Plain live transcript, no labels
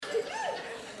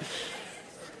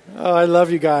Oh, I love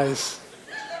you guys.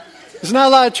 There's not a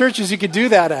lot of churches you could do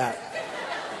that at.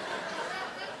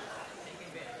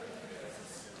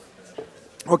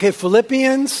 Okay,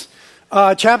 Philippians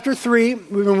chapter 3.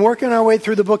 We've been working our way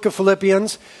through the book of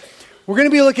Philippians. We're going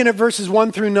to be looking at verses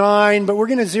 1 through 9, but we're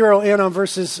going to zero in on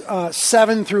verses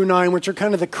 7 through 9, which are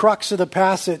kind of the crux of the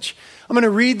passage. I'm going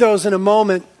to read those in a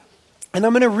moment, and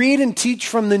I'm going to read and teach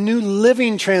from the New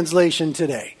Living Translation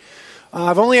today.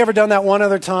 I've only ever done that one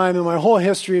other time in my whole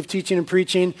history of teaching and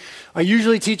preaching. I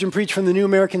usually teach and preach from the New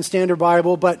American Standard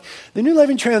Bible, but the New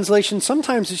Living Translation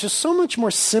sometimes is just so much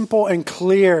more simple and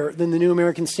clear than the New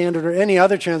American Standard or any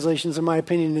other translations, in my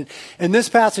opinion. And this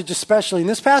passage especially, and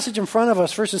this passage in front of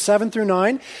us, verses 7 through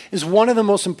 9, is one of the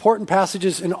most important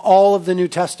passages in all of the New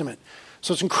Testament.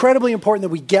 So it's incredibly important that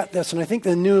we get this, and I think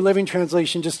the New Living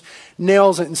Translation just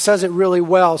nails it and says it really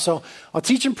well. So I'll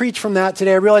teach and preach from that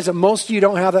today. I realize that most of you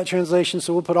don't have that translation,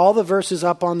 so we'll put all the verses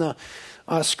up on the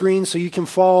screen so you can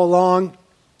follow along.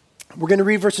 We're going to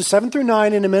read verses 7 through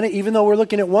 9 in a minute, even though we're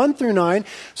looking at 1 through 9.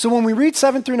 So when we read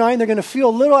 7 through 9, they're going to feel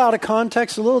a little out of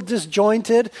context, a little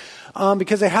disjointed,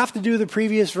 because they have to do the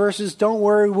previous verses. Don't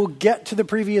worry, we'll get to the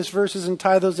previous verses and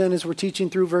tie those in as we're teaching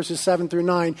through verses 7 through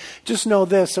 9. Just know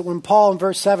this, that when Paul in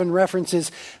verse 7 references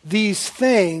these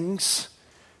things,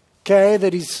 okay,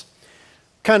 that he's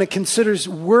kind of considers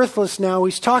worthless now,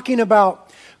 he's talking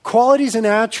about qualities and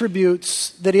attributes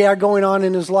that he had going on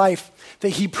in his life that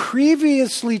he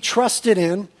previously trusted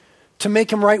in to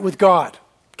make him right with God,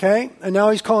 okay? And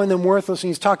now he's calling them worthless, and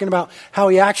he's talking about how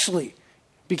he actually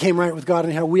became right with God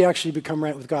and how we actually become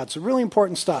right with God. So really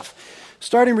important stuff.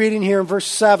 Starting reading here in verse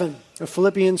 7 of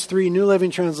Philippians 3, New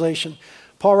Living Translation,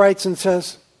 Paul writes and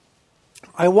says,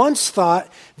 I once thought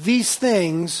these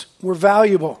things were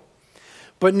valuable,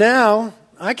 but now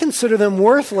I consider them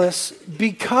worthless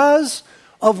because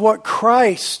of what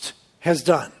Christ has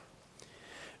done.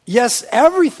 Yes,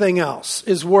 everything else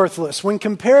is worthless when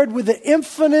compared with the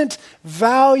infinite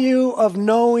value of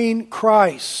knowing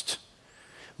Christ,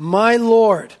 my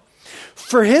Lord.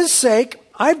 For his sake,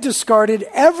 I've discarded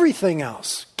everything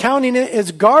else, counting it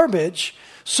as garbage,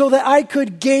 so that I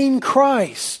could gain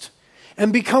Christ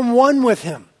and become one with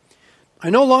him. I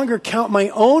no longer count my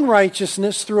own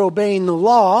righteousness through obeying the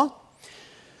law.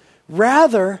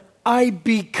 Rather, I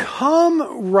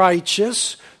become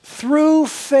righteous through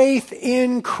faith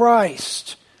in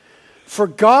Christ. For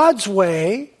God's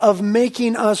way of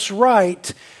making us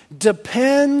right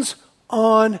depends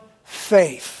on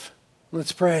faith.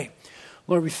 Let's pray.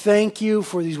 Lord, we thank you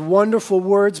for these wonderful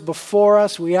words before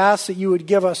us. We ask that you would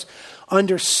give us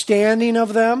understanding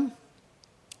of them,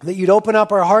 that you'd open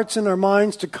up our hearts and our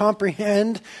minds to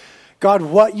comprehend, God,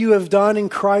 what you have done in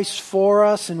Christ for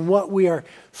us and what we are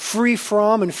free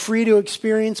from and free to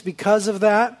experience because of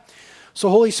that. So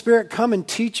Holy Spirit, come and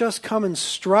teach us, come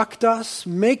instruct us,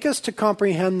 make us to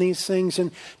comprehend these things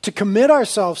and to commit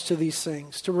ourselves to these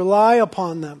things, to rely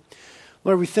upon them.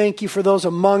 Lord, we thank you for those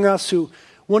among us who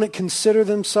wouldn't consider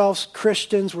themselves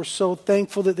Christians. We're so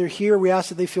thankful that they're here. We ask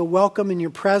that they feel welcome in your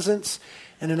presence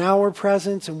and in our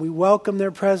presence, and we welcome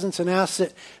their presence and ask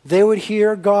that they would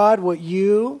hear, God, what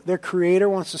you, their Creator,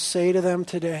 wants to say to them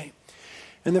today.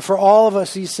 And that for all of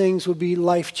us, these things would be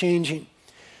life-changing.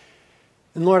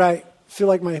 And Lord, I feel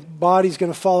like my body's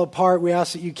going to fall apart. We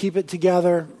ask that you keep it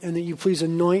together and that you please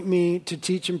anoint me to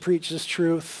teach and preach this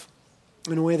truth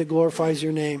in a way that glorifies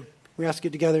your name. We ask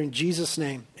it together in Jesus'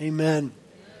 name. Amen.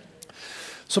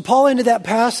 So Paul ended that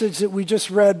passage that we just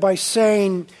read by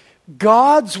saying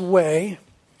God's way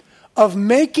of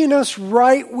making us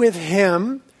right with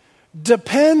him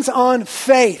depends on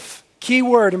faith. Key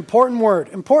word,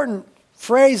 important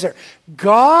phrase there.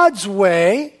 God's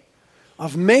way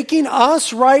of making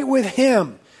us right with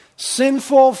him,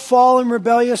 sinful, fallen,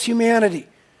 rebellious humanity.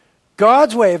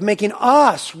 God's way of making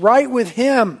us right with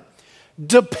him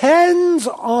depends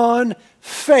on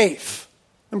faith.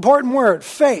 Important word,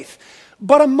 faith.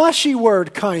 But a mushy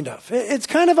word, kind of. It's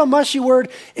kind of a mushy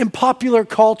word in popular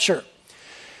culture.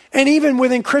 And even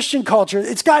within Christian culture,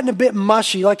 it's gotten a bit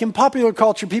mushy. Like in popular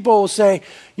culture, people will say,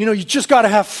 you just got to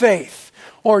have faith.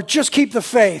 Or just keep the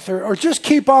faith, or just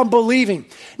keep on believing.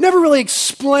 Never really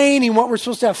explaining what we're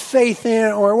supposed to have faith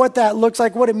in, or what that looks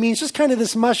like, what it means. Just kind of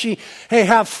this mushy, hey,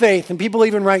 have faith. And people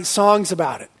even write songs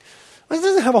about it. But it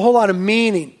doesn't have a whole lot of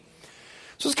meaning.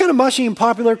 So it's kind of mushy in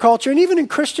popular culture. And even in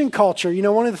Christian culture,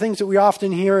 one of the things that we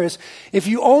often hear is, if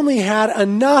you only had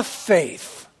enough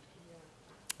faith,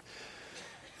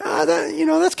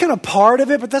 that's kind of part of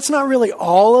it, but that's not really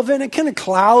all of it. It kind of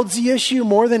clouds the issue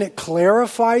more than it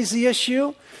clarifies the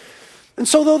issue. And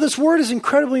so though this word is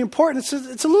incredibly important,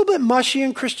 it's a little bit mushy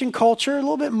in Christian culture, a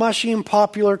little bit mushy in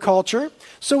popular culture.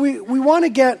 So we want to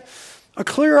get a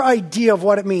clearer idea of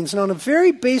what it means. And on a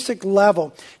very basic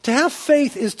level, to have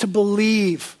faith is to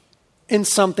believe in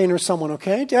something or someone,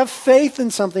 okay? To have faith in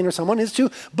something or someone is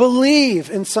to believe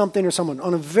in something or someone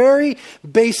on a very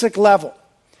basic level.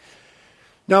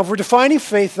 Now, if we're defining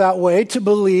faith that way, to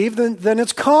believe, then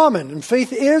it's common. And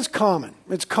faith is common.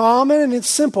 It's common and it's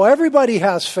simple. Everybody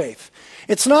has faith.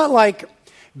 It's not like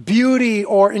beauty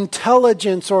or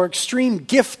intelligence or extreme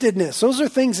giftedness. Those are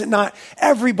things that not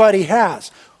everybody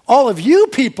has. All of you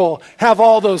people have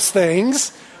all those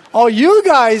things. All you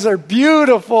guys are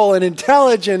beautiful and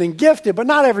intelligent and gifted, but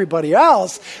not everybody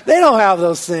else. They don't have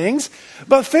those things.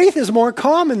 But faith is more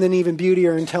common than even beauty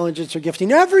or intelligence or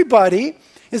gifting. Everybody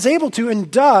is able to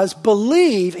and does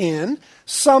believe in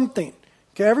something.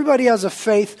 Okay, everybody has a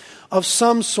faith of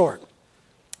some sort.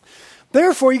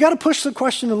 Therefore, you got to push the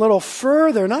question a little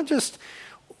further, not just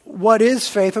what is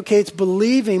faith? Okay, it's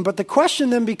believing, but the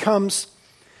question then becomes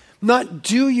not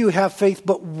do you have faith,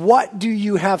 but what do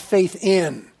you have faith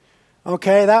in?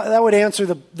 Okay, that would answer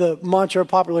the mantra of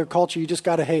popular culture, you just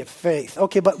got to have faith.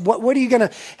 Okay, but what are you going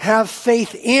to have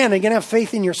faith in? Are you going to have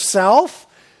faith in yourself?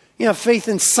 You have faith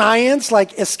in science,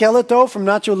 like Esqueleto from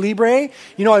Nacho Libre.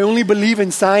 You know, I only believe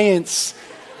in science.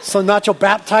 So Nacho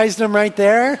baptized him right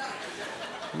there.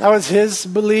 That was his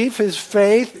belief, his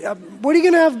faith. What are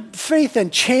you going to have faith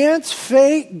in? Chance,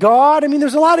 fate, God? I mean,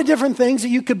 there's a lot of different things that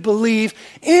you could believe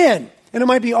in. And it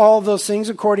might be all of those things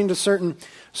according to certain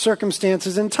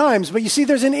circumstances and times. But you see,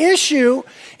 there's an issue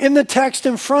in the text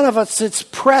in front of us that's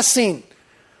pressing.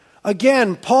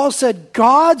 Again, Paul said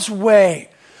God's way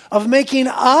of making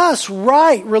us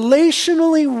right,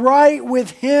 relationally right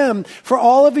with Him for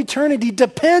all of eternity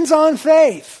depends on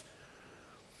faith.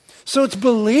 So it's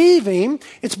believing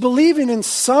in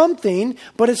something,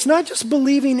 but it's not just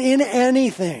believing in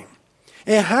anything.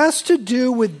 It has to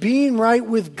do with being right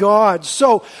with God.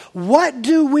 So what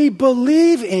do we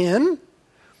believe in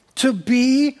to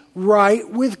be right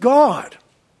with God?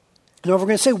 Now, if we're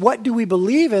going to say, what do we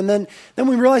believe in, then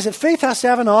we realize that faith has to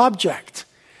have an object,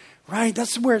 right?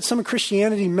 That's where some of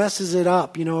Christianity messes it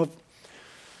up. You know,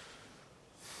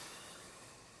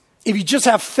 if you just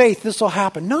have faith, this will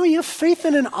happen. No, you have faith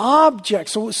in an object.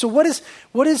 So what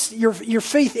is your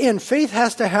faith in? Faith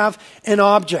has to have an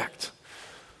object.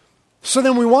 So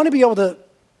then we want to be able to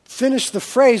finish the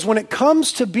phrase, when it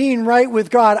comes to being right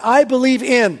with God, I believe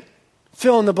in,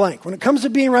 fill in the blank. When it comes to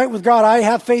being right with God, I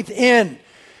have faith in.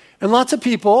 And lots of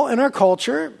people in our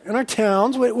culture, in our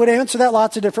towns, would answer that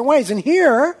lots of different ways. And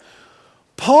here,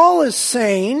 Paul is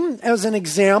saying, as an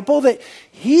example, that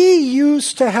he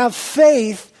used to have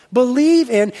faith, believe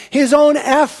in his own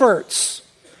efforts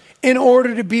in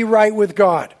order to be right with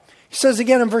God. He says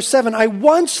again in verse 7, I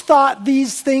once thought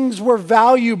these things were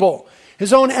valuable.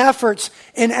 His own efforts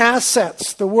and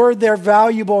assets. The word there,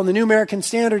 valuable, in the New American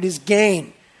Standard is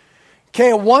gain. Okay,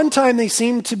 at one time they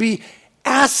seem to be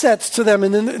assets to them,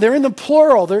 and then they're in the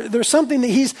plural. They're something that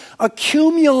he's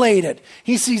accumulated.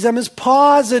 He sees them as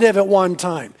positive at one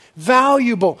time.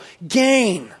 Valuable,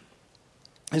 gain.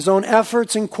 His own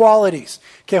efforts and qualities.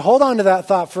 Okay, hold on to that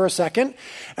thought for a second.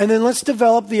 And then let's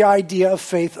develop the idea of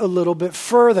faith a little bit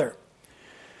further.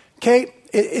 Okay,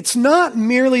 it's not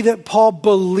merely that Paul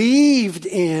believed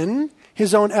in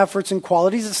his own efforts and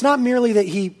qualities. It's not merely that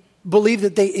he believed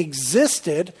that they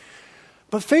existed.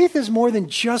 But faith is more than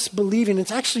just believing.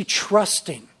 It's actually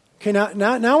trusting. Okay,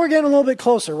 now we're getting a little bit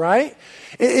closer, right?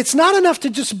 It's not enough to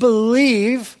just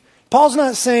believe. Paul's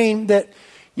not saying that,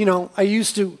 you know, I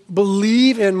used to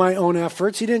believe in my own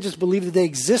efforts. He didn't just believe that they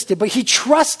existed, but he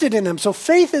trusted in them. So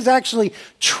faith is actually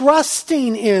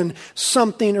trusting in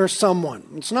something or someone.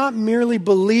 It's not merely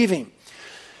believing.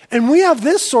 And we have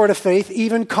this sort of faith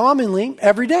even commonly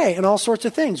every day in all sorts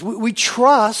of things. We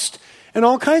trust in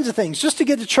all kinds of things. Just to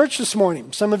get to church this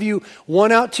morning, some of you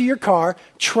went out to your car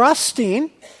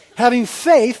trusting, having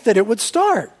faith that it would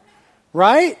start,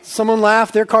 right? Someone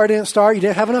laughed, their car didn't start, you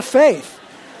didn't have enough faith.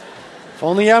 If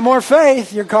only you had more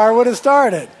faith, your car would have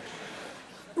started.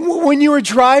 When you were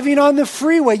driving on the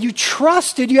freeway, you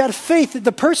trusted, you had faith that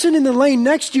the person in the lane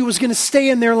next to you was going to stay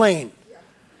in their lane.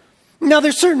 Now,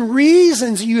 there's certain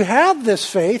reasons you have this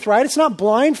faith, right? It's not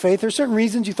blind faith. There's certain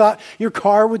reasons you thought your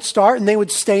car would start and they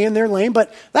would stay in their lane,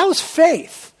 but that was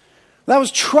faith. That was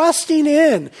trusting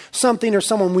in something or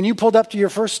someone. When you pulled up to your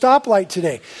first stoplight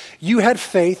today, you had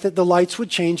faith that the lights would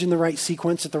change in the right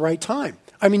sequence at the right time.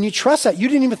 I mean, you trust that. You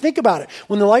didn't even think about it.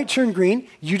 When the light turned green,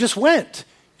 you just went.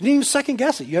 You didn't even second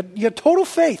guess it. You had total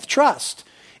faith, trust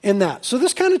in that. So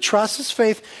this kind of trust, this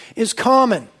faith, is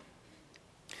common.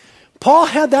 Paul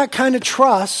had that kind of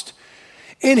trust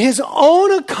in his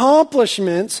own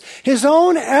accomplishments, his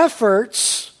own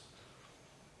efforts,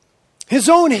 his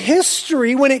own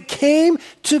history when it came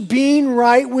to being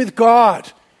right with God.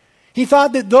 He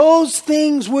thought that those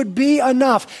things would be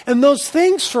enough. And those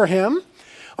things for him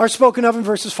are spoken of in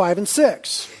verses 5 and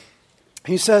 6.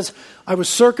 He says, I was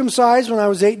circumcised when I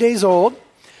was 8 days old.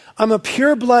 I'm a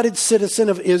pure-blooded citizen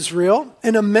of Israel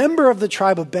and a member of the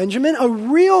tribe of Benjamin, a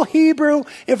real Hebrew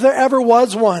if there ever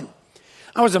was one.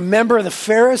 I was a member of the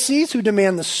Pharisees who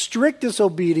demand the strictest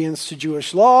obedience to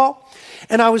Jewish law.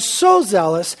 And I was so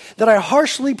zealous that I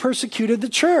harshly persecuted the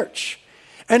church.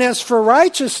 And as for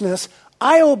righteousness,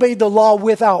 I obeyed the law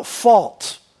without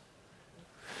fault.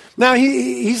 Now,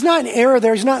 he's not in error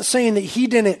there. He's not saying that he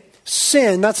didn't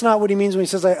sin. That's not what he means when he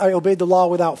says, I obeyed the law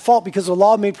without fault, because the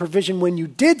law made provision when you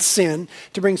did sin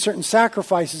to bring certain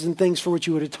sacrifices and things for which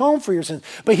you would atone for your sins.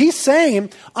 But he's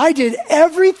saying, I did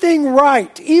everything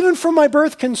right, even from my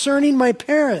birth concerning my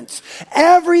parents.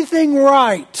 Everything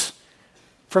right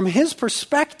from his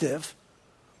perspective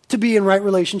to be in right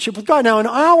relationship with God. Now, in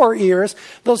our ears,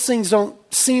 those things don't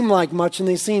seem like much, and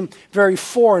they seem very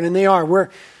foreign, and they are. We're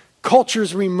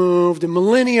cultures removed and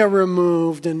millennia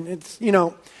removed, and it's,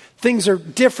 things are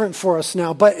different for us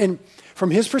now. But from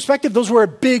his perspective, those were a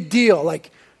big deal. Like,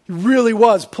 he really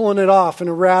was pulling it off in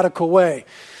a radical way.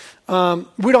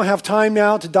 We don't have time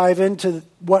now to dive into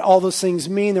what all those things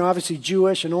mean. They're obviously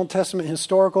Jewish and Old Testament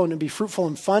historical, and it'd be fruitful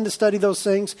and fun to study those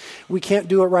things. We can't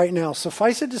do it right now.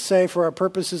 Suffice it to say, for our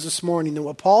purposes this morning, that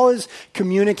what Paul is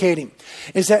communicating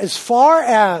is that as far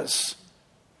as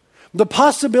the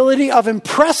possibility of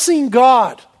impressing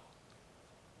God,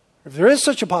 if there is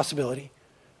such a possibility,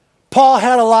 Paul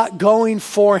had a lot going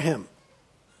for him.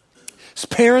 His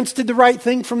parents did the right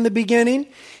thing from the beginning.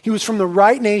 He was from the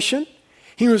right nation.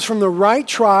 He was from the right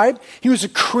tribe. He was the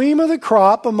cream of the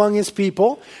crop among his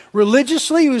people.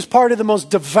 Religiously, he was part of the most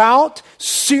devout,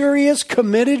 serious,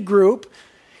 committed group.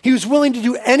 He was willing to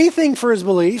do anything for his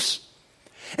beliefs.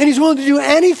 And he's willing to do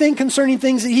anything concerning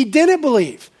things that he didn't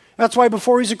believe. That's why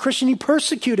before he was a Christian, he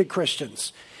persecuted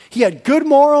Christians. He had good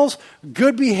morals,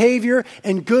 good behavior,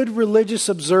 and good religious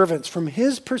observance. From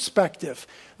his perspective,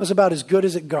 it was about as good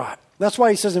as it got. That's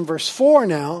why he says in verse 4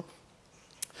 now,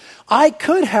 I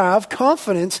could have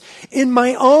confidence in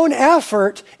my own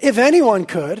effort if anyone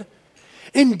could.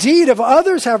 Indeed, if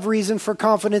others have reason for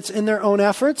confidence in their own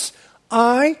efforts,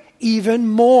 I even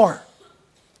more.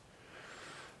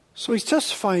 So he's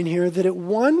testifying here that at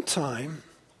one time,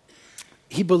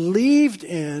 he believed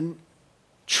in,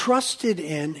 trusted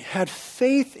in, had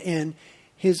faith in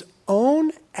his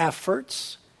own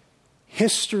efforts,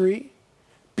 history,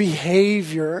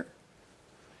 behavior,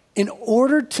 in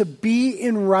order to be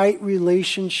in right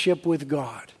relationship with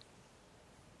God.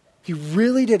 He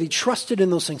really did. He trusted in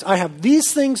those things. I have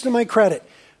these things to my credit.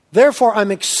 Therefore,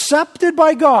 I'm accepted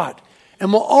by God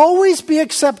and will always be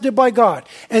accepted by God.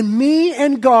 And me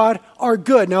and God are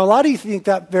good. Now, a lot of you think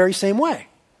that very same way.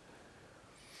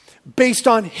 Based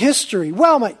on history.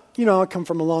 Well, I come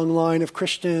from a long line of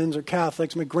Christians or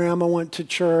Catholics. My grandma went to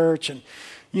church, and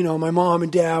my mom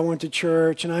and dad went to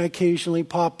church, and I occasionally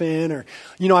pop in, or,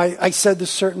 I said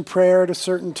this certain prayer at a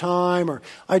certain time, or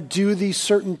I do these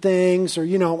certain things, or,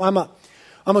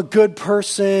 I'm a good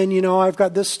person, I've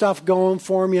got this stuff going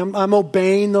for me, I'm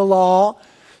obeying the law.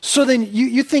 So then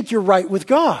you think you're right with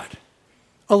God.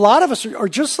 A lot of us are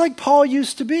just like Paul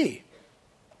used to be.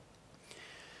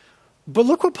 But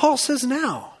look what Paul says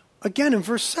now. Again, in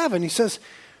verse 7, he says,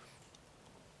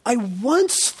 I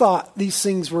once thought these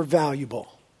things were valuable,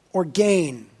 or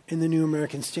gain in the New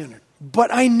American Standard, but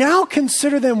I now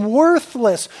consider them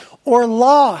worthless or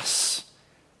loss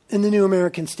in the New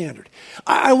American Standard.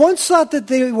 I once thought that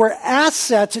they were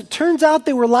assets. It turns out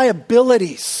they were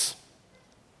liabilities.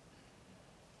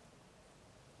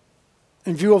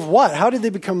 In view of what? How did they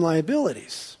become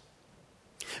liabilities?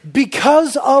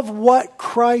 Because of what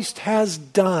Christ has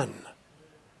done.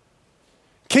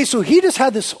 Okay, so he just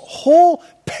had this whole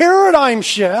paradigm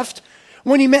shift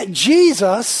when he met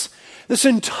Jesus. This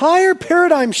entire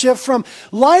paradigm shift from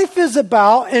life is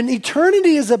about and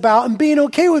eternity is about and being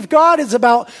okay with God is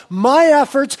about my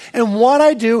efforts and what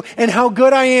I do and how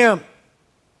good I am.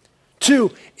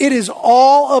 To, it is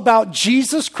all about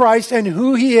Jesus Christ and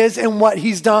who he is and what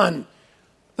he's done.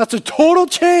 That's a total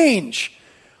change.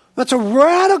 That's a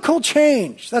radical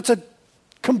change. That's a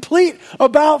complete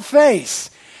about face.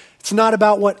 It's not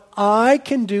about what I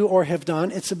can do or have done.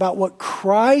 It's about what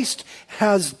Christ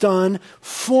has done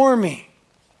for me.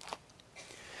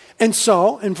 And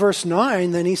so, in verse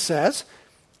 9, then he says,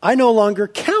 I no longer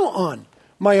count on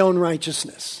my own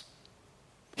righteousness.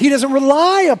 He doesn't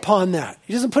rely upon that.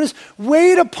 He doesn't put his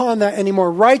weight upon that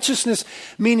anymore. Righteousness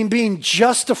meaning being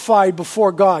justified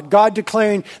before God. God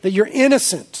declaring that you're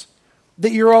innocent,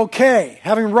 that you're okay,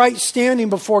 having right standing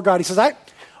before God. He says,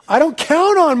 I don't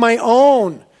count on my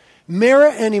own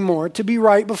merit anymore to be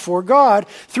right before God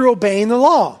through obeying the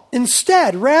law.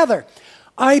 Instead, rather,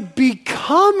 I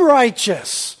become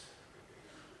righteous.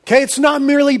 Okay, it's not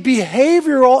merely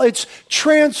behavioral, it's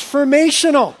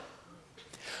transformational.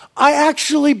 I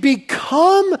actually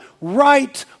become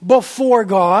right before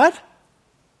God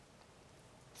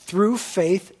through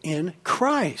faith in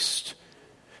Christ.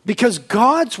 Because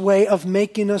God's way of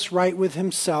making us right with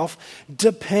himself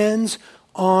depends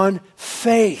on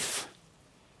faith.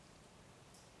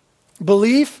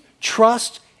 Belief,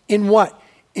 trust in what?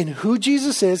 In who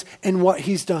Jesus is and what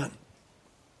he's done.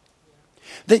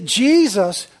 That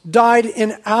Jesus died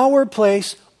in our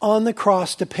place on the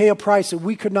cross to pay a price that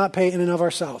we could not pay in and of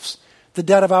ourselves. The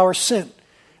debt of our sin,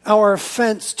 our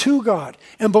offense to God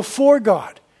and before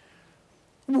God.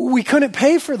 We couldn't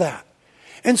pay for that.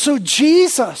 And so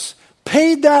Jesus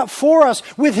paid that for us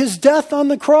with his death on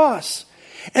the cross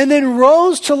and then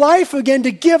rose to life again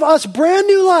to give us brand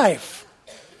new life.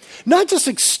 Not just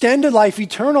extended life,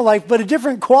 eternal life, but a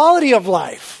different quality of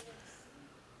life.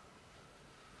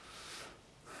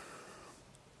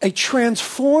 A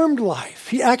transformed life.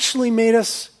 He actually made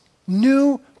us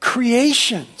new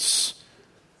creations.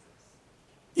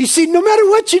 You see, no matter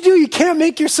what you do, you can't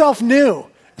make yourself new.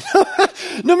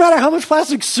 No matter how much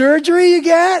plastic surgery you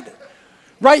get.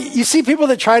 Right? You see people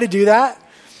that try to do that,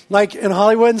 like in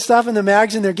Hollywood and stuff, in the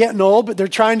magazine, they're getting old, but they're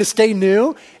trying to stay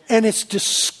new, and it's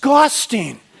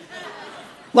disgusting.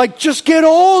 Like, just get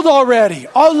old already.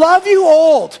 I love you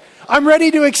old. I'm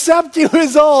ready to accept you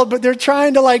as old, but they're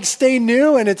trying to stay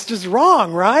new, and it's just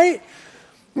wrong, right?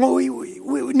 Well, we,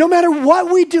 no matter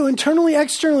what we do, internally,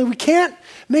 externally, we can't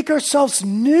make ourselves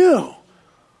new.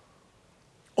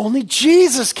 Only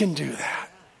Jesus can do that.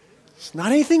 It's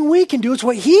not anything we can do. It's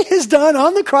what he has done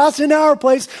on the cross in our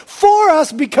place for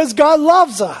us because God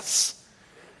loves us.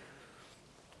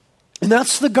 And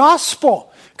that's the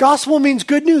gospel. Gospel means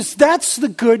good news. That's the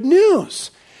good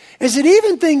news. Is it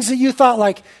even things that you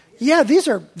thought yeah, these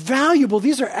are valuable,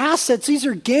 these are assets, these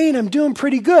are gain, I'm doing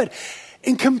pretty good.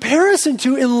 In comparison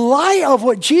to, in light of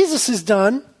what Jesus has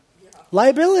done,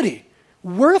 liability,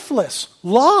 worthless,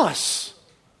 loss.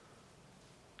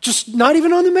 Just not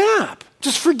even on the map.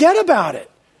 Just forget about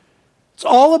it. It's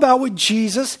all about what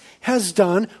Jesus has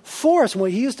done for us. And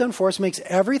what he has done for us makes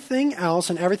everything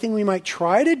else and everything we might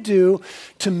try to do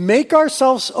to make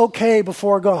ourselves okay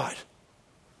before God.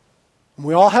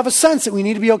 We all have a sense that we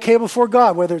need to be okay before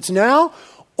God, whether it's now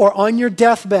or on your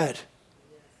deathbed.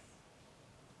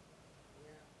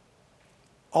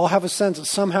 All have a sense that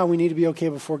somehow we need to be okay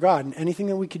before God, and anything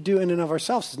that we could do in and of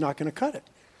ourselves is not going to cut it.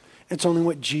 It's only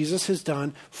what Jesus has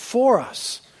done for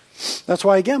us. That's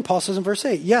why, again, Paul says in verse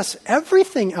 8, yes,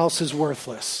 everything else is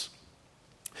worthless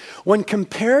when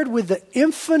compared with the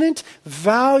infinite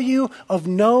value of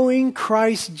knowing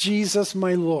Christ Jesus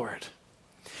my Lord.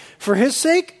 For his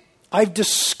sake, I've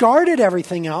discarded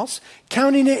everything else,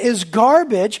 counting it as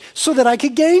garbage so that I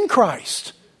could gain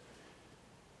Christ.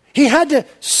 He had to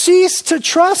cease to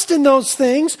trust in those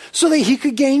things so that he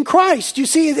could gain Christ. You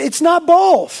see, it's not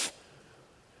both.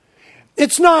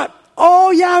 It's not,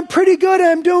 oh yeah, I'm pretty good,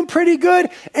 I'm doing pretty good,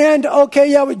 and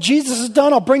okay, yeah, what Jesus has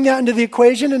done, I'll bring that into the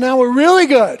equation, and now we're really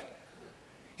good.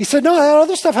 He said, no, that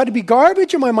other stuff had to be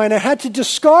garbage in my mind. I had to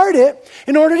discard it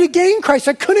in order to gain Christ.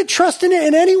 I couldn't trust in it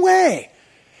in any way.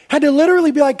 Had to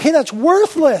literally be like, hey, that's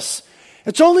worthless.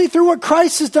 It's only through what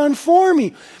Christ has done for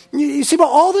me. You see, but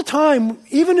all the time,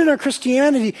 even in our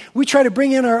Christianity, we try to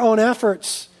bring in our own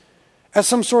efforts as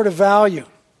some sort of value.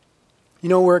 You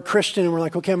know, we're a Christian and we're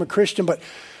like, okay, I'm a Christian, but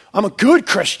I'm a good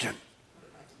Christian.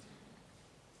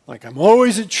 Like I'm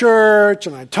always at church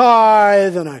and I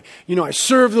tithe and I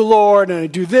serve the Lord and I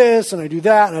do this and I do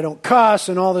that and I don't cuss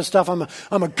and all this stuff.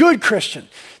 I'm a good Christian.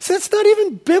 So that's not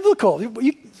even biblical.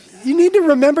 You need to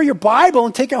remember your Bible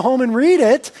and take it home and read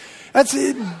it. That's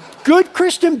good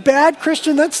Christian, bad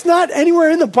Christian. That's not anywhere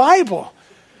in the Bible.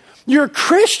 You're a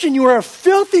Christian. You are a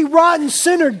filthy, rotten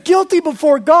sinner, guilty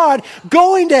before God,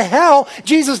 going to hell.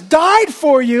 Jesus died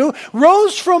for you,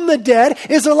 rose from the dead,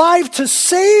 is alive to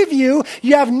save you.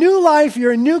 You have new life.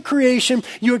 You're a new creation.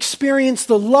 You experience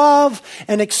the love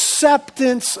and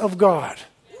acceptance of God.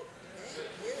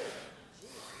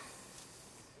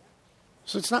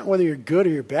 So it's not whether you're good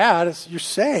or you're bad. You're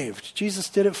saved. Jesus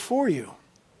did it for you.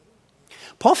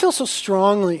 Paul feels so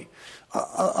strongly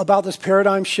about this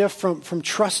paradigm shift from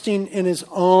trusting in his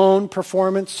own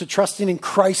performance to trusting in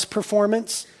Christ's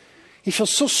performance. He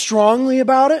feels so strongly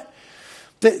about it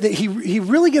that he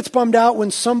really gets bummed out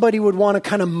when somebody would want to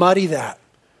kind of muddy that.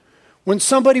 When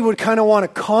somebody would kind of want to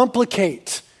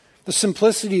complicate the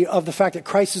simplicity of the fact that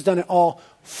Christ has done it all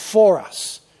for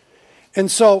us. And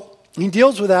so he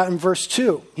deals with that in verse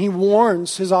 2. He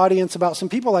warns his audience about some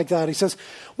people like that. He says,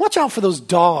 watch out for those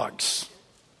dogs,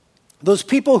 those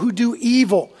people who do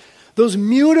evil, those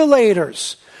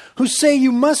mutilators who say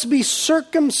you must be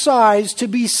circumcised to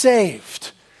be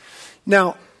saved.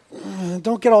 Now,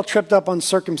 don't get all tripped up on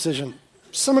circumcision.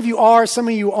 Some of you are, some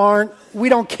of you aren't. We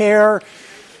don't care.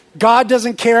 God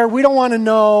doesn't care. We don't want to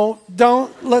know.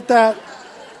 Don't let that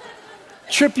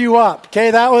trip you up.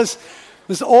 Okay, that was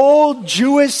this old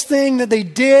Jewish thing that they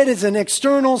did as an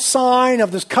external sign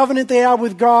of this covenant they had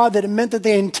with God, that it meant that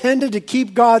they intended to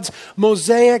keep God's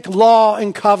Mosaic law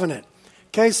and covenant.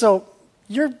 Okay, so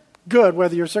you're good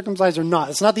whether you're circumcised or not.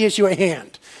 It's not the issue at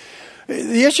hand.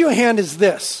 The issue at hand is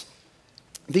this.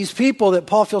 These people that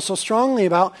Paul feels so strongly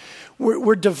about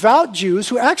were devout Jews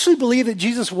who actually believed that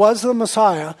Jesus was the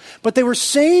Messiah, but they were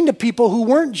saying to people who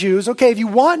weren't Jews, okay, if you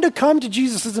want to come to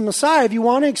Jesus as the Messiah, if you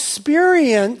want to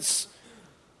experience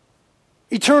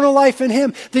eternal life in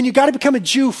him, then you got to become a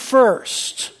Jew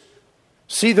first.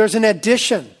 See, there's an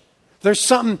addition. There's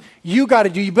something you got to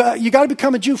do. You got to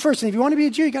become a Jew first. And if you want to be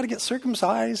a Jew, you got to get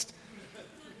circumcised.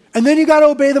 And then you got to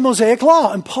obey the Mosaic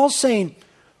law. And Paul's saying,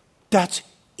 that's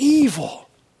evil.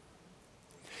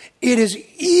 It is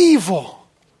evil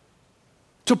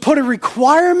to put a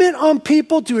requirement on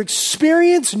people to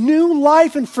experience new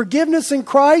life and forgiveness in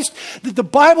Christ that the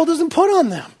Bible doesn't put on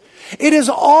them. It is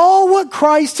all what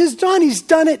Christ has done. He's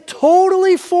done it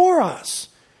totally for us.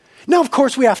 Now, of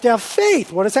course, we have to have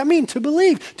faith. What does that mean? To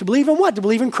believe. To believe in what? To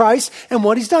believe in Christ and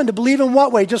what he's done. To believe in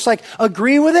what way? Just like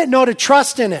agree with it? No, to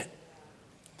trust in it.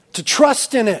 To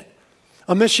trust in it.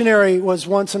 A missionary was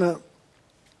once in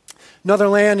another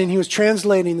land, and he was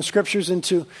translating the scriptures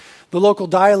into the local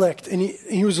dialect, and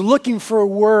he was looking for a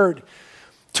word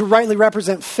to rightly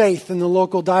represent faith in the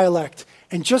local dialect.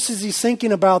 And just as he's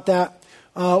thinking about that,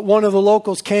 one of the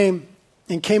locals came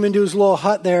into his little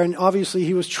hut there, and obviously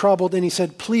he was troubled, and he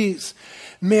said, please,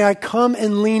 may I come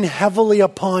and lean heavily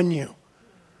upon you?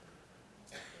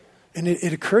 And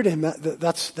it occurred to him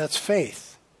that's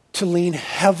faith, to lean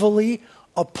heavily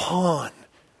upon.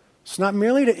 It's not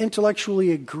merely to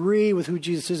intellectually agree with who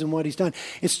Jesus is and what he's done.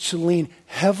 It's to lean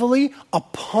heavily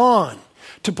upon,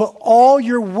 to put all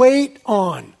your weight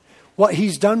on what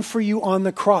he's done for you on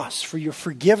the cross, for your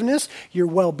forgiveness, your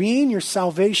well-being, your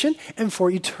salvation, and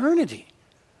for eternity.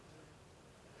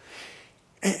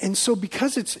 And so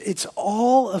because it's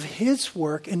all of his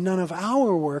work and none of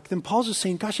our work, then Paul's just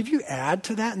saying, gosh, if you add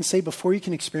to that and say before you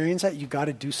can experience that, you got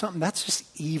to do something, that's just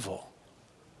evil.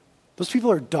 Those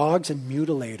people are dogs and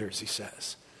mutilators, he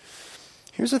says.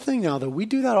 Here's the thing now, though. We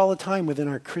do that all the time within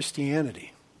our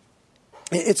Christianity.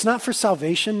 It's not for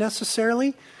salvation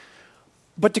necessarily,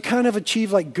 but to kind of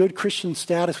achieve like good Christian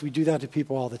status, we do that to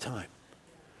people all the time.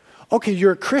 Okay,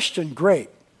 you're a Christian, great.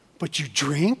 But you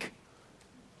drink?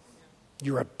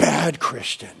 You're a bad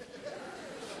Christian.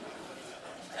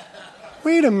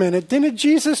 Wait a minute, didn't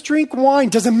Jesus drink wine?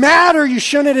 Doesn't matter, you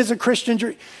shouldn't as a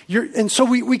Christian. And so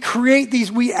we create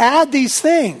these, we add these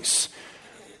things.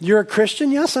 You're a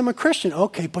Christian? Yes, I'm a Christian.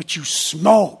 Okay, but you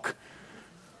smoke.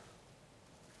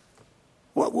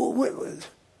 The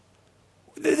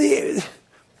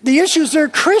issue is they're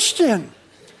Christian.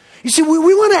 You see, we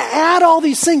want to add all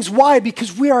these things. Why?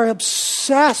 Because we are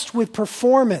obsessed with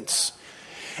performance.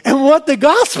 And what the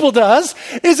gospel does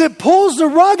is it pulls the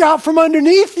rug out from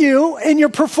underneath you in your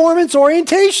performance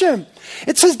orientation.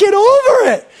 It says, get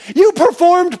over it. You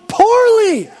performed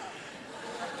poorly.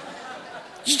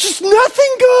 It's just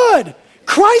nothing good.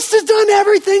 Christ has done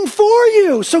everything for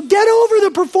you. So get over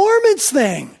the performance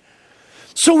thing.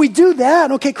 So we do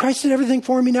that. Okay, Christ did everything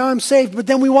for me. Now I'm saved. But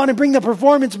then we want to bring the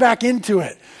performance back into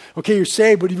it. Okay, you're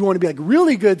saved, but if you want to be like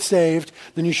really good saved,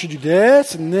 then you should do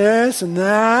this and this and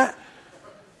that.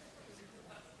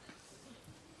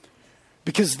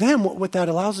 Because then what that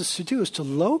allows us to do is to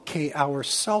locate our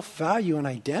self-value and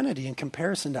identity in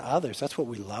comparison to others. That's what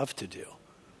we love to do.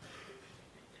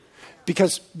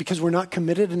 Because we're not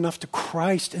committed enough to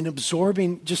Christ and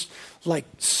absorbing, just like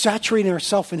saturating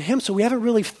ourselves in him. So we haven't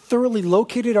really thoroughly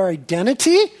located our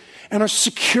identity and our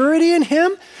security in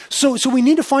him. So we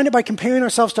need to find it by comparing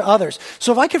ourselves to others.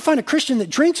 So if I could find a Christian that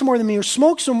drinks more than me or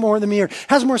smokes more than me or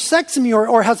has more sex than me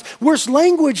or has worse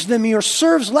language than me or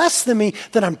serves less than me,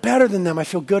 then I'm better than them. I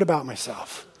feel good about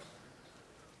myself.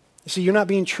 You see, you're not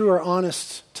being true or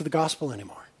honest to the gospel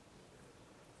anymore.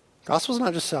 Gospel's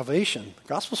not just salvation. The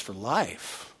gospel's for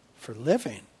life, for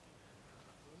living.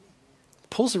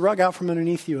 pulls the rug out from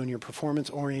underneath you in your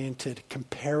performance-oriented,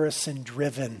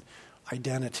 comparison-driven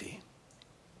identity.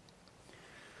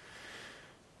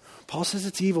 Paul says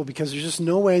it's evil because there's just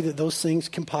no way that those things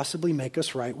can possibly make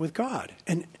us right with God.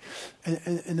 And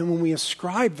then when we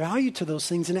ascribe value to those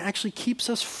things, and it actually keeps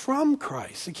us from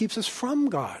Christ. It keeps us from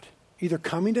God, either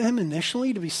coming to him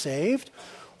initially to be saved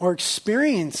or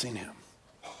experiencing him.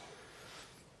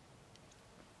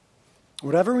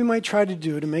 Whatever we might try to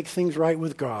do to make things right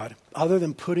with God, other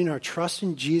than putting our trust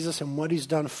in Jesus and what he's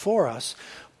done for us,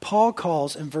 Paul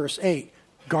calls in verse 8,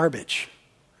 garbage.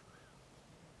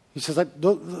 He says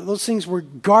those things were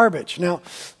garbage. Now,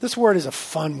 this word is a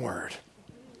fun word.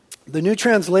 The New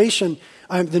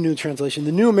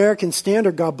American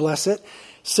Standard, God bless it,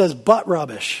 says butt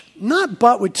rubbish. Not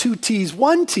butt with two T's,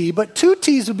 one T, but two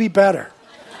T's would be better.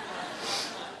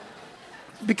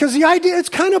 Because the idea, it's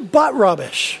kind of butt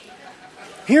rubbish.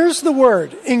 Here's the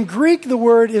word. In Greek, the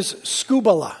word is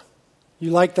skubala.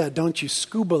 You like that, don't you?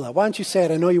 Skubala. Why don't you say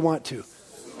it? I know you want to.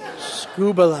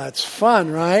 Skubala. It's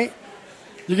fun, right?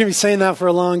 You're going to be saying that for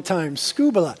a long time.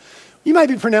 Skubala. You might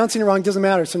be pronouncing it wrong. Doesn't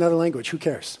matter. It's another language. Who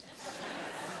cares?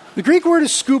 The Greek word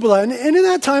is skubala. And in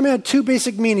that time, it had two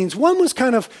basic meanings. One was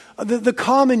kind of the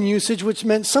common usage, which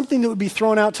meant something that would be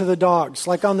thrown out to the dogs,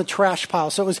 like on the trash pile.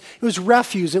 So it was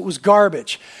refuse. It was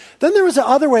garbage. Then there was the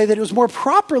other way that it was more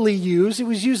properly used. It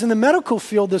was used in the medical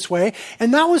field this way,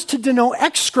 and that was to denote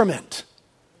excrement.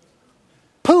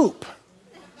 Poop.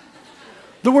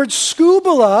 The word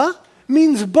skubala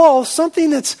means both something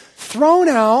that's thrown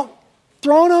out,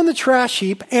 thrown on the trash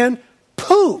heap, and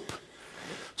poop.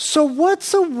 So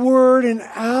what's a word in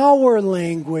our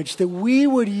language that we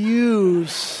would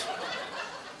use?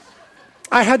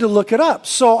 I had to look it up.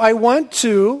 So I went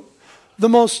to the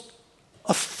most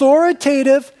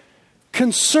authoritative,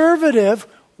 conservative,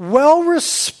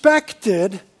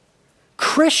 well-respected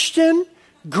Christian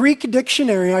Greek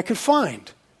dictionary I could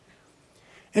find.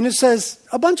 And it says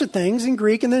a bunch of things in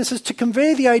Greek, and then it says to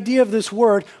convey the idea of this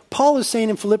word, Paul is saying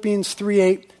in Philippians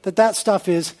 3:8 that stuff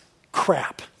is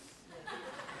crap.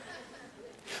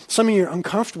 Some of you are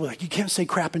uncomfortable, like you can't say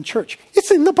crap in church. It's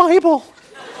in the Bible.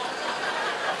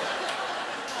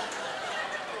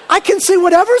 I can say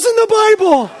whatever's in the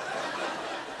Bible.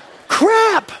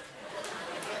 Crap.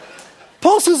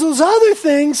 Paul says those other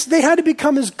things, they had to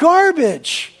become as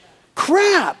garbage.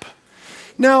 Crap.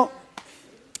 Now,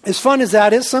 as fun as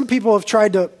that is, some people have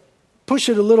tried to push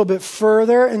it a little bit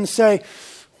further and say,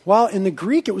 well, in the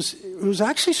Greek, it was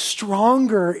actually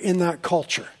stronger in that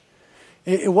culture.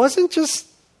 It wasn't just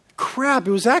crap.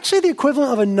 It was actually the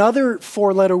equivalent of another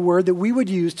four-letter word that we would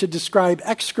use to describe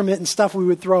excrement and stuff we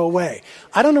would throw away.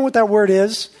 I don't know what that word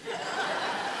is,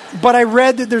 but I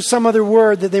read that there's some other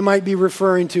word that they might be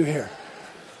referring to here.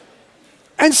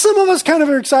 And some of us kind of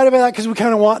are excited about that because we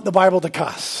kind of want the Bible to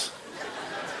cuss.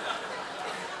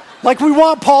 Like we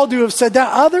want Paul to have said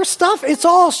that other stuff, it's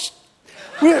all...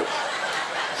 we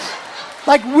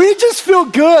just feel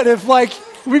good if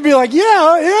we'd be like,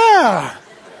 yeah.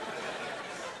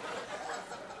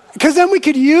 Because then we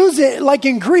could use it like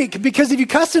in Greek, because if you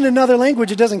cuss in another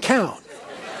language, it doesn't count.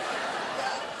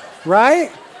 Right?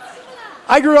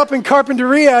 I grew up in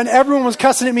Carpinteria and everyone was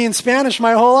cussing at me in Spanish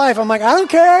my whole life. I'm like, I don't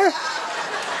care.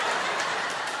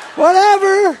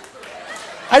 Whatever.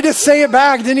 I just say it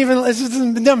back. It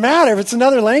doesn't matter if it's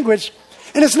another language.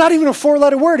 And it's not even a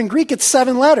four-letter word. In Greek, it's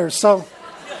 7 letters. So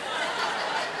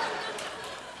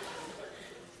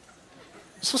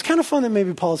it's kind of fun that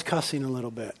maybe Paul's cussing a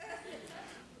little bit.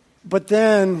 But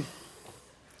then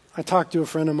I talked to a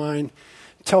friend of mine,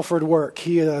 Telford Work.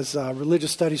 He is a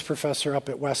religious studies professor up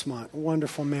at Westmont.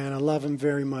 Wonderful man. I love him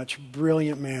very much.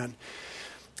 Brilliant man.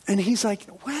 And he's like,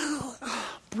 well,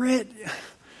 Britt,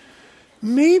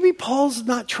 maybe Paul's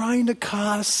not trying to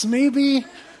cuss. Maybe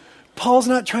Paul's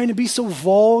not trying to be so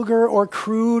vulgar or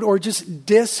crude or just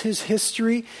diss his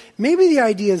history. Maybe the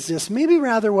idea is this. Maybe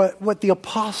rather what the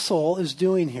apostle is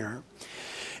doing here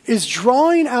is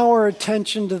drawing our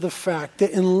attention to the fact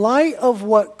that in light of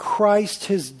what Christ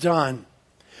has done,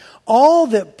 all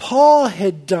that Paul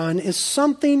had done is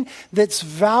something that's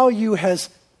value has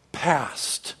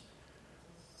passed.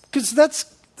 Because that's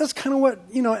kind of what,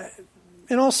 in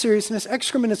all seriousness,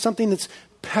 excrement is something that's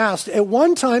passed. At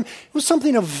one time, it was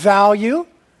something of value,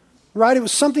 right? It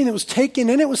was something that was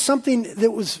taken in. It was something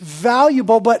that was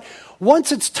valuable, but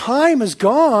once its time is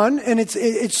gone and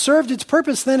it served its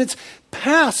purpose, then it's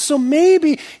past. So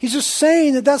maybe he's just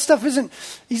saying that stuff isn't,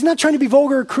 he's not trying to be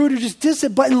vulgar or crude or just diss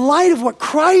it, but in light of what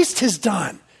Christ has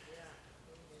done,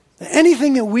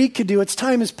 anything that we could do, its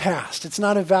time is past. It's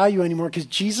not of value anymore because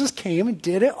Jesus came and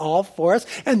did it all for us,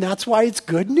 and that's why it's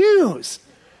good news.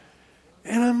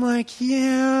 And I'm like,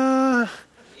 yeah,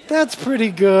 that's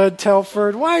pretty good,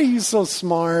 Telford. Why are you so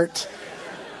smart?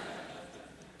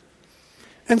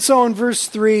 And so in verse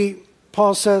 3,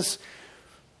 Paul says,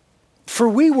 for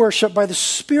we worship by the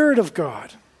Spirit of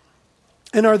God,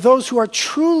 and are those who are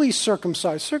truly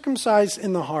circumcised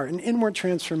in the heart, an inward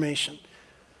transformation.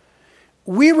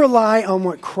 We rely on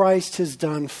what Christ has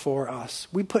done for us.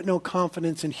 We put no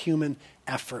confidence in human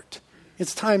effort.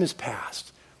 Its time has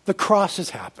passed. The cross has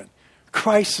happened.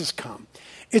 Christ has come.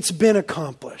 It's been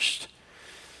accomplished.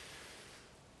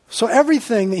 So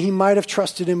everything that he might have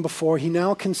trusted in before, he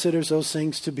now considers those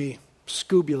things to be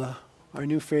scubula, our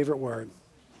new favorite word,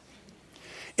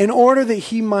 in order that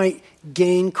he might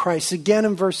gain Christ. Again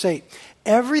in verse 8,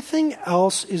 everything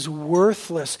else is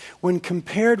worthless when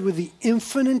compared with the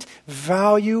infinite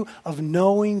value of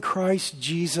knowing Christ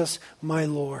Jesus, my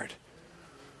Lord.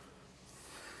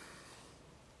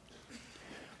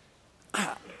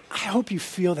 I hope you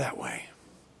feel that way.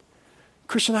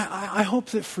 Christian, I hope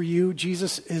that for you,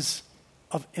 Jesus is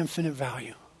of infinite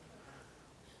value.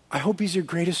 I hope he's your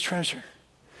greatest treasure.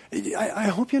 I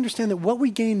hope you understand that what we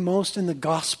gain most in the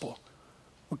gospel,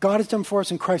 what God has done for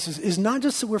us in Christ, is not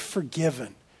just that we're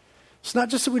forgiven. It's not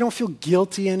just that we don't feel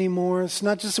guilty anymore. It's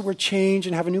not just that we're changed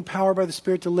and have a new power by the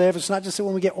Spirit to live. It's not just that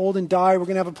when we get old and die, we're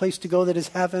going to have a place to go that is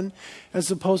heaven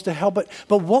as opposed to hell. But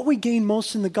what we gain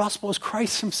most in the gospel is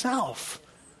Christ himself.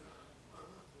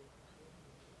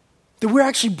 That we're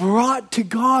actually brought to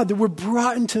God, that we're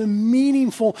brought into a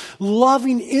meaningful,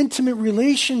 loving, intimate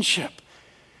relationship.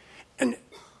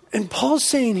 And Paul's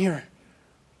saying here,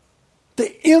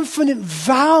 the infinite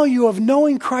value of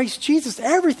knowing Christ Jesus,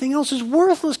 everything else is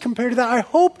worthless compared to that. I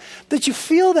hope that you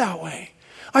feel that way.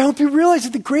 I hope you realize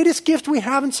that the greatest gift we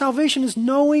have in salvation is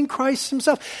knowing Christ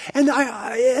himself. And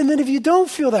then if you don't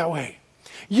feel that way,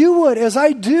 you would, as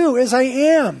I do, as I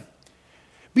am,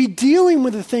 be dealing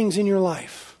with the things in your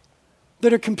life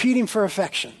that are competing for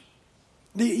affection.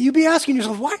 You'd be asking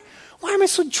yourself, why am I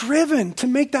so driven to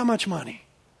make that much money?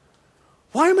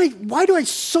 Why do I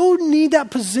so need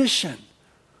that position?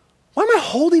 Why am I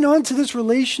holding on to this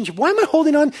relationship? Why am I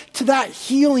holding on to that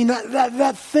healing,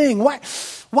 that thing?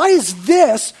 Why is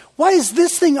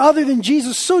this thing other than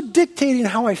Jesus so dictating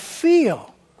how I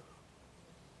feel?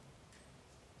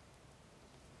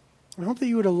 I hope that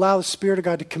you would allow the Spirit of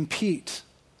God to compete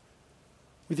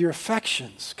with your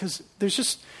affections, because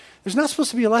there's not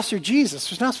supposed to be a lesser Jesus.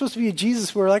 There's not supposed to be a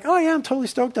Jesus where we're like, oh yeah, I'm totally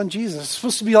stoked on Jesus. It's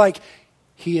supposed to be like,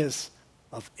 he is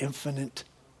of infinite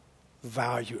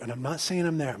value. And I'm not saying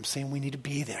I'm there. I'm saying we need to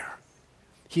be there.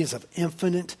 He is of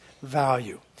infinite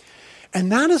value.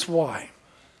 And that is why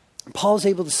Paul is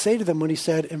able to say to them what he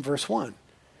said in verse 1.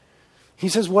 He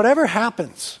says, whatever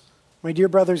happens, my dear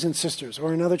brothers and sisters,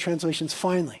 or in other translations,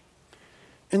 finally,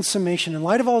 in summation, in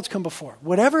light of all that's come before,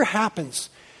 whatever happens,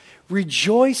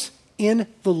 rejoice in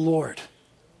the Lord.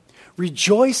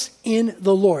 Rejoice in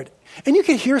the Lord. And you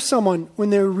could hear someone when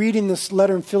they were reading this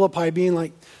letter in Philippi being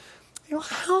like,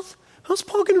 how's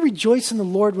Paul going to rejoice in the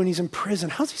Lord when he's in prison?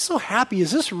 How's he so happy?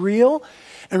 Is this real?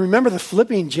 And remember, the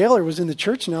Philippian jailer was in the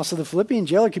church now, so the Philippian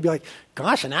jailer could be like,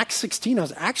 gosh, in Acts 16, I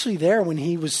was actually there when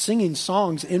he was singing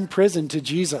songs in prison to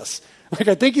Jesus. Like,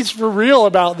 I think he's for real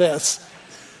about this.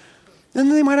 And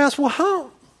then they might ask,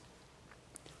 well,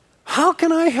 how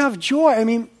can I have joy? I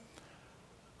mean,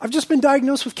 I've just been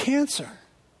diagnosed with cancer,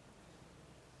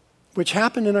 which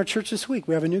happened in our church this week.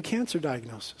 We have a new cancer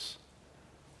diagnosis.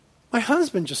 My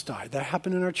husband just died. That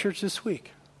happened in our church this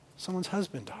week. Someone's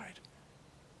husband died.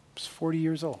 He was 40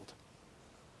 years old.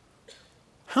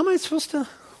 How am I supposed to,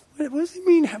 what does it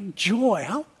mean have joy?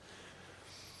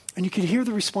 And you could hear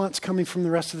the response coming from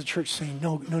the rest of the church saying,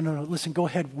 no, listen, go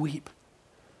ahead, weep.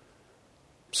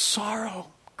 Sorrow,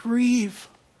 grieve.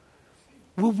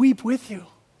 We'll weep with you.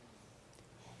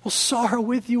 We'll sorrow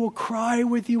with you, we'll cry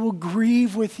with you, we'll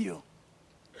grieve with you.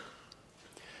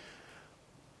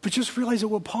 But just realize that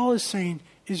what Paul is saying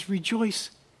is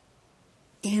rejoice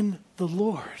in the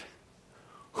Lord.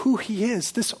 Who he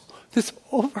is. This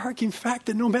overarching fact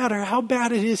that no matter how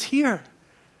bad it is here,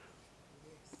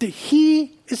 that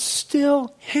he is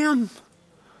still him.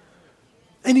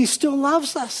 And he still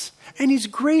loves us. And he's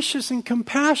gracious and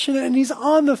compassionate and he's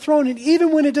on the throne. And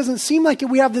even when it doesn't seem like it,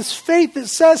 we have this faith that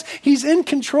says he's in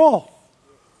control.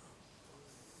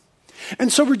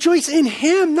 And so rejoice in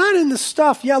him, not in the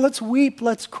stuff. Yeah, let's weep,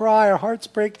 let's cry, our hearts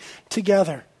break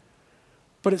together.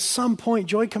 But at some point,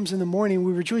 joy comes in the morning.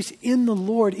 We rejoice in the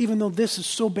Lord, even though this is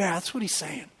so bad. That's what he's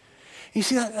saying. You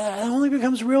see, that only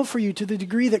becomes real for you to the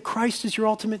degree that Christ is your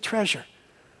ultimate treasure.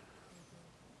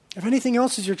 If anything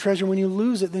else is your treasure, when you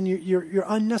lose it, then you're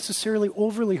unnecessarily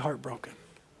overly heartbroken.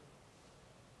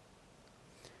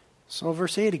 So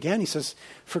verse 8 again, he says,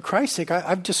 for Christ's sake,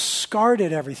 I've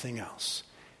discarded everything else,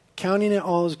 counting it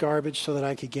all as garbage so that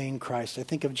I could gain Christ. I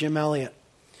think of Jim Elliot,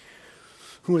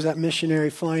 who was that missionary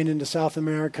flying into South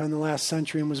America in the last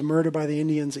century and was murdered by the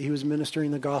Indians that he was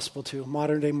ministering the gospel to,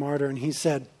 modern-day martyr. And he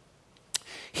said,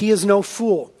 he is no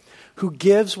fool who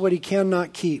gives what he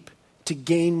cannot keep to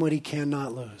gain what he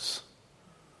cannot lose.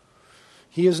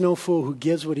 He is no fool who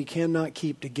gives what he cannot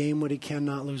keep to gain what he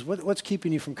cannot lose. What's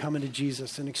keeping you from coming to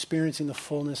Jesus and experiencing the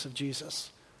fullness of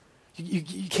Jesus?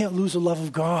 You can't lose the love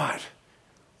of God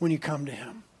when you come to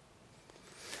him.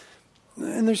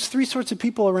 And there's three sorts of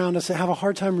people around us that have a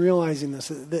hard time realizing this,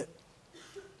 that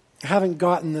haven't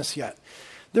gotten this yet.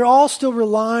 They're all still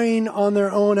relying on their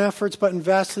own efforts, but in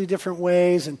vastly different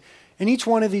ways. And each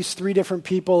one of these three different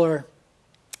people are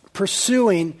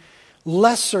pursuing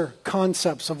lesser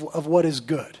concepts of what is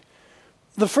good.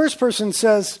 The first person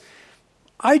says,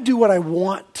 I do what I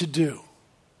want to do,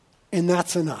 and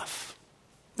that's enough.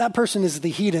 That person is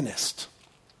the hedonist.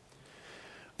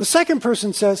 The second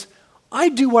person says, I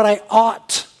do what I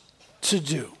ought to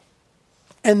do,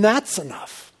 and that's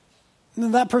enough.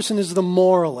 And that person is the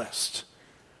moralist.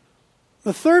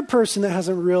 The third person that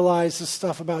hasn't realized this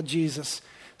stuff about Jesus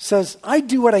says, I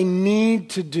do what I need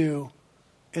to do,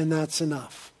 and that's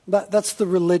enough. That's the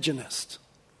religionist.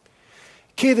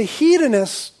 Okay, the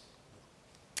hedonist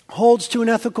holds to an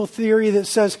ethical theory that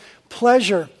says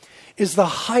pleasure is the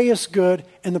highest good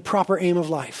and the proper aim of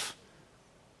life.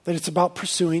 That it's about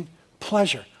pursuing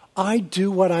pleasure. I do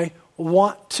what I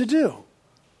want to do.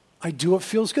 I do what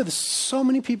feels good. There's so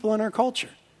many people in our culture.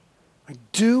 I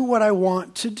do what I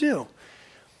want to do.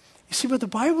 You see, but the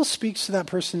Bible speaks to that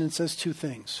person and says two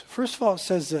things. First of all, it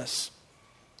says this.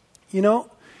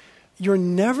 You're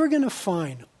never going to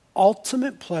find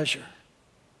ultimate pleasure,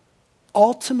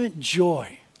 ultimate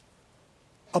joy,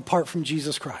 apart from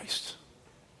Jesus Christ.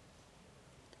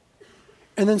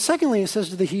 And then secondly, it says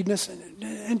to the hedonist,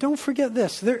 and don't forget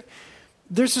this,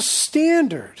 there's a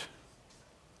standard.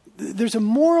 There's a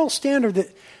moral standard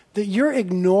that you're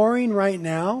ignoring right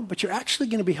now, but you're actually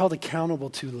going to be held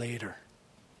accountable to later.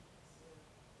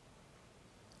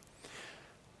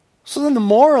 So then the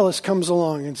moralist comes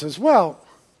along and says, well,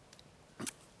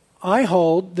 I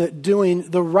hold that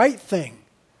doing the right thing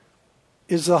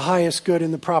is the highest good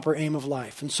and the proper aim of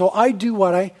life. And so I do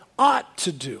what I ought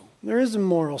to do. There is a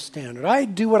moral standard. I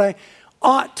do what I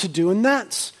ought to do, and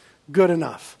that's good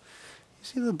enough. You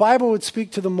see, the Bible would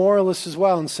speak to the moralist as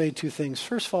well and say two things.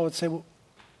 First of all, it would say, well,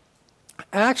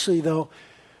 actually, though,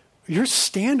 your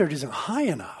standard isn't high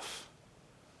enough.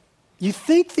 You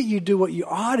think that you do what you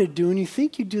ought to do, and you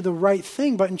think you do the right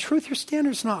thing, but in truth, your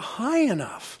standard's not high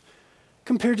enough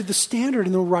compared to the standard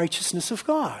and the righteousness of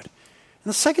God. And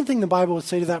the second thing the Bible would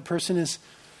say to that person is,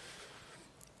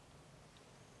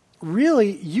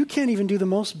 really, you can't even do the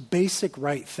most basic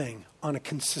right thing on a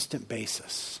consistent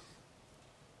basis.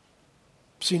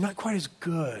 So you're not quite as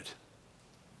good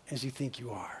as you think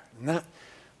you are. And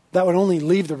that would only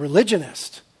leave the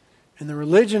religionist. And the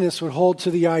religionist would hold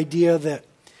to the idea that,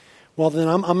 well, then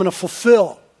I'm going to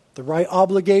fulfill the right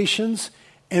obligations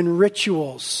and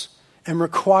rituals and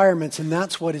requirements, and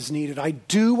that's what is needed. I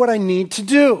do what I need to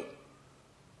do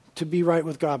to be right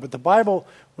with God. But the Bible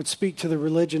would speak to the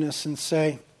religionists and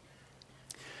say,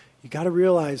 you got to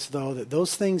realize, though, that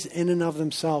those things in and of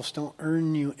themselves don't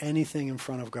earn you anything in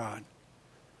front of God.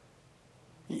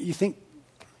 You think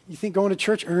going to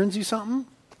church earns you something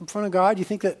in front of God? You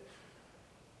think that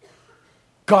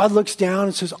God looks down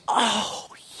and says, oh,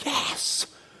 yes,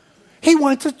 he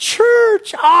went to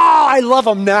church. Oh, I love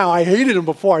him now. I hated him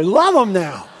before. I love him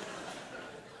now.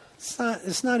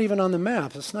 It's not even on the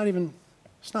map. It's not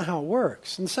how it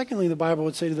works. And secondly, the Bible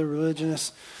would say to the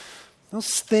religionists,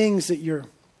 those things that you're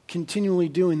continually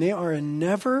doing, they are a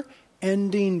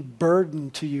never-ending burden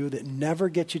to you that never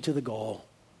gets you to the goal.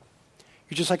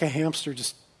 You're just like a hamster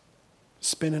just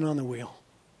spinning on the wheel.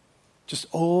 Just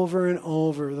over and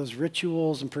over, those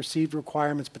rituals and perceived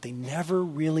requirements, but they never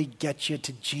really get you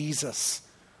to Jesus.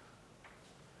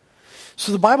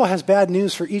 So the Bible has bad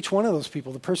news for each one of those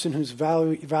people. The person who's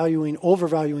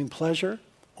overvaluing pleasure,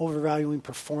 overvaluing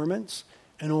performance,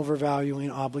 and overvaluing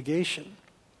obligation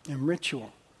and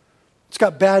ritual. It's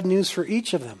got bad news for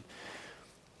each of them.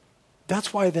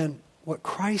 That's why then what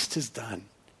Christ has done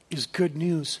is good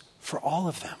news for all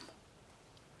of them.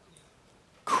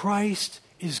 Christ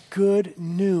is good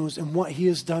news in what he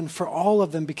has done for all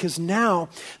of them, because now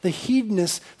the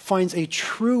hedonist finds a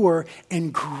truer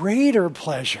and greater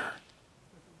pleasure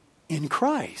in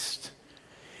Christ.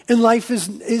 And life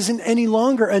isn't any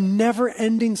longer a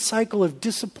never-ending cycle of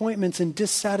disappointments and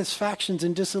dissatisfactions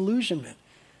and disillusionment.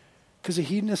 because the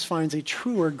hedonist finds a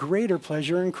truer, greater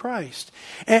pleasure in Christ.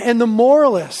 And the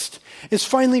moralist is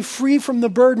finally free from the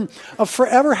burden of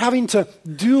forever having to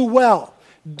do well,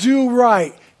 do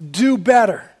right, do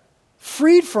better.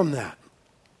 Freed from that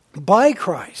by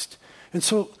Christ. And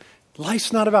so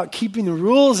life's not about keeping the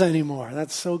rules anymore.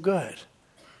 That's so good.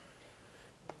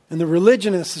 And the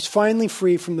religionist is finally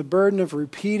free from the burden of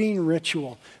repeating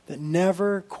ritual that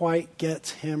never quite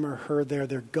gets him or her there.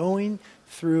 They're going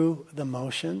through the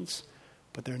motions,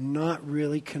 but they're not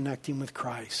really connecting with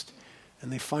Christ.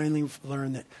 And they finally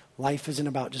learn that life isn't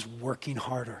about just working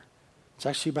harder. It's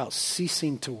actually about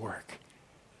ceasing to work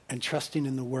and trusting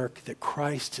in the work that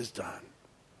Christ has done.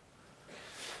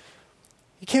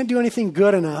 You can't do anything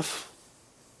good enough.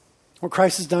 What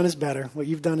Christ has done is better. What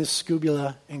you've done is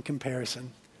scubula in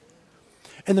comparison.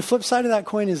 And the flip side of that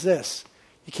coin is this.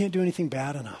 You can't do anything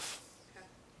bad enough.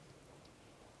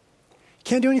 You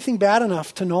can't do anything bad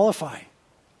enough to nullify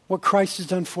what Christ has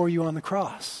done for you on the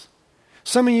cross.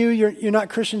 Some of you, you're not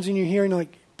Christians and you're here and you're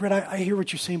like, Brett, I hear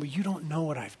what you're saying, but you don't know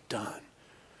what I've done.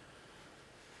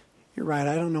 You're right,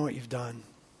 I don't know what you've done.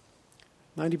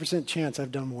 90% chance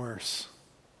I've done worse.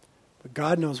 But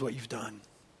God knows what you've done.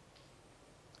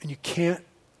 And you can't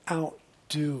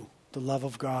outdo the love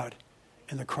of God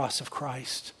and the cross of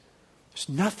Christ. There's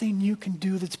nothing you can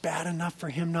do that's bad enough for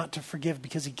him not to forgive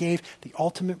because he gave the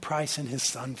ultimate price in his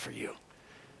son for you.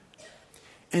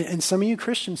 And some of you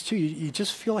Christians too, you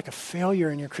just feel like a failure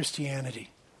in your Christianity.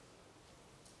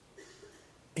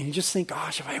 And you just think,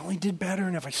 gosh, if I only did better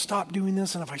and if I stopped doing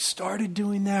this and if I started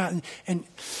doing that. And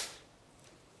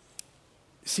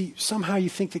see, somehow you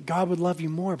think that God would love you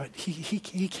more, but he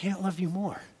can't love you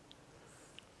more.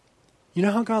 You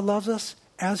know how God loves us?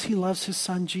 As he loves his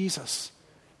son Jesus.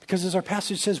 Because as our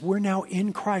passage says, we're now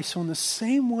in Christ. So in the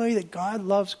same way that God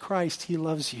loves Christ, he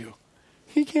loves you.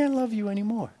 He can't love you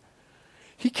anymore.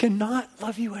 He cannot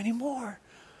love you anymore.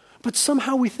 But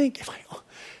somehow we think, if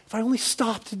I only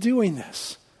stopped doing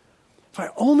this, if I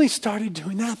only started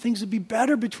doing that, things would be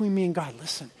better between me and God.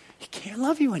 Listen, he can't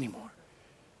love you anymore.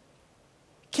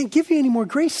 He can't give you any more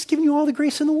grace. He's giving you all the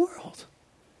grace in the world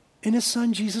in his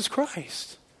son, Jesus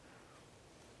Christ.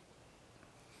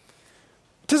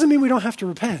 Doesn't mean we don't have to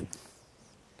repent.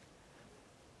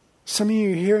 Some of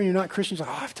you are here and you're not Christians. Like,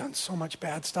 I've done so much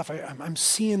bad stuff. I'm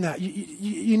seeing that.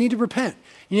 You need to repent.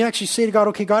 You need to actually say to God,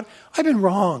 okay, God, I've been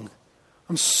wrong.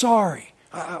 I'm sorry.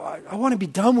 I want to be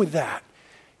done with that.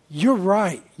 You're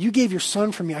right. You gave your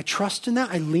son for me. I trust in that.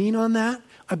 I lean on that.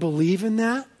 I believe in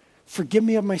that. Forgive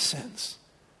me of my sins.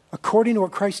 According to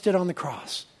what Christ did on the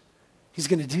cross. He's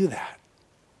going to do that.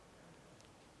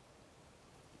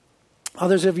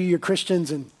 Others of you, you're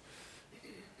Christians and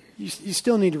you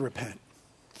still need to repent.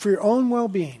 For your own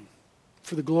well-being,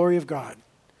 for the glory of God.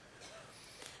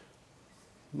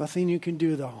 Nothing you can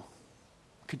do, though,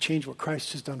 could change what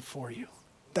Christ has done for you.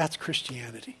 That's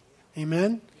Christianity. Amen?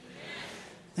 Amen?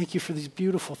 Thank you for these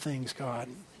beautiful things, God.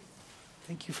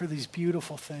 Thank you for these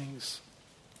beautiful things.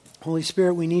 Holy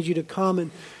Spirit, we need you to come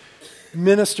and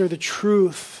minister the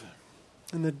truth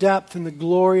and the depth and the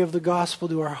glory of the gospel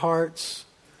to our hearts.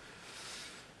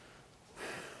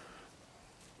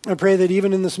 I pray that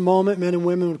even in this moment, men and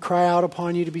women would cry out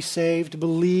upon you to be saved,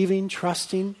 believing,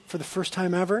 trusting for the first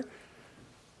time ever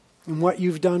in what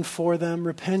you've done for them,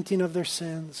 repenting of their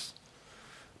sins.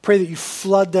 Pray that you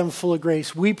flood them full of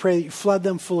grace. We pray that you flood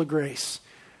them full of grace.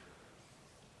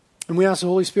 And we ask the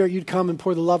Holy Spirit, you'd come and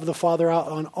pour the love of the Father out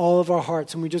on all of our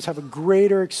hearts, and we just have a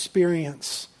greater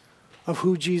experience of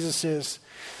who Jesus is.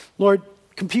 Lord,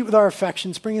 compete with our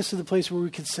affections. Bring us to the place where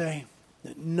we could say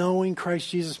that knowing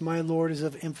Christ Jesus, my Lord, is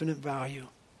of infinite value.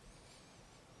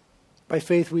 By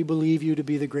faith, we believe you to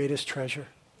be the greatest treasure.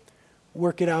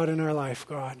 Work it out in our life,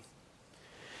 God.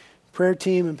 Prayer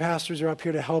team and pastors are up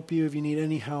here to help you if you need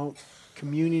any help.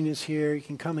 Communion is here. You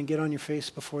can come and get on your face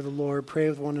before the Lord. Pray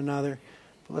with one another.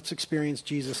 But let's experience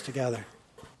Jesus together.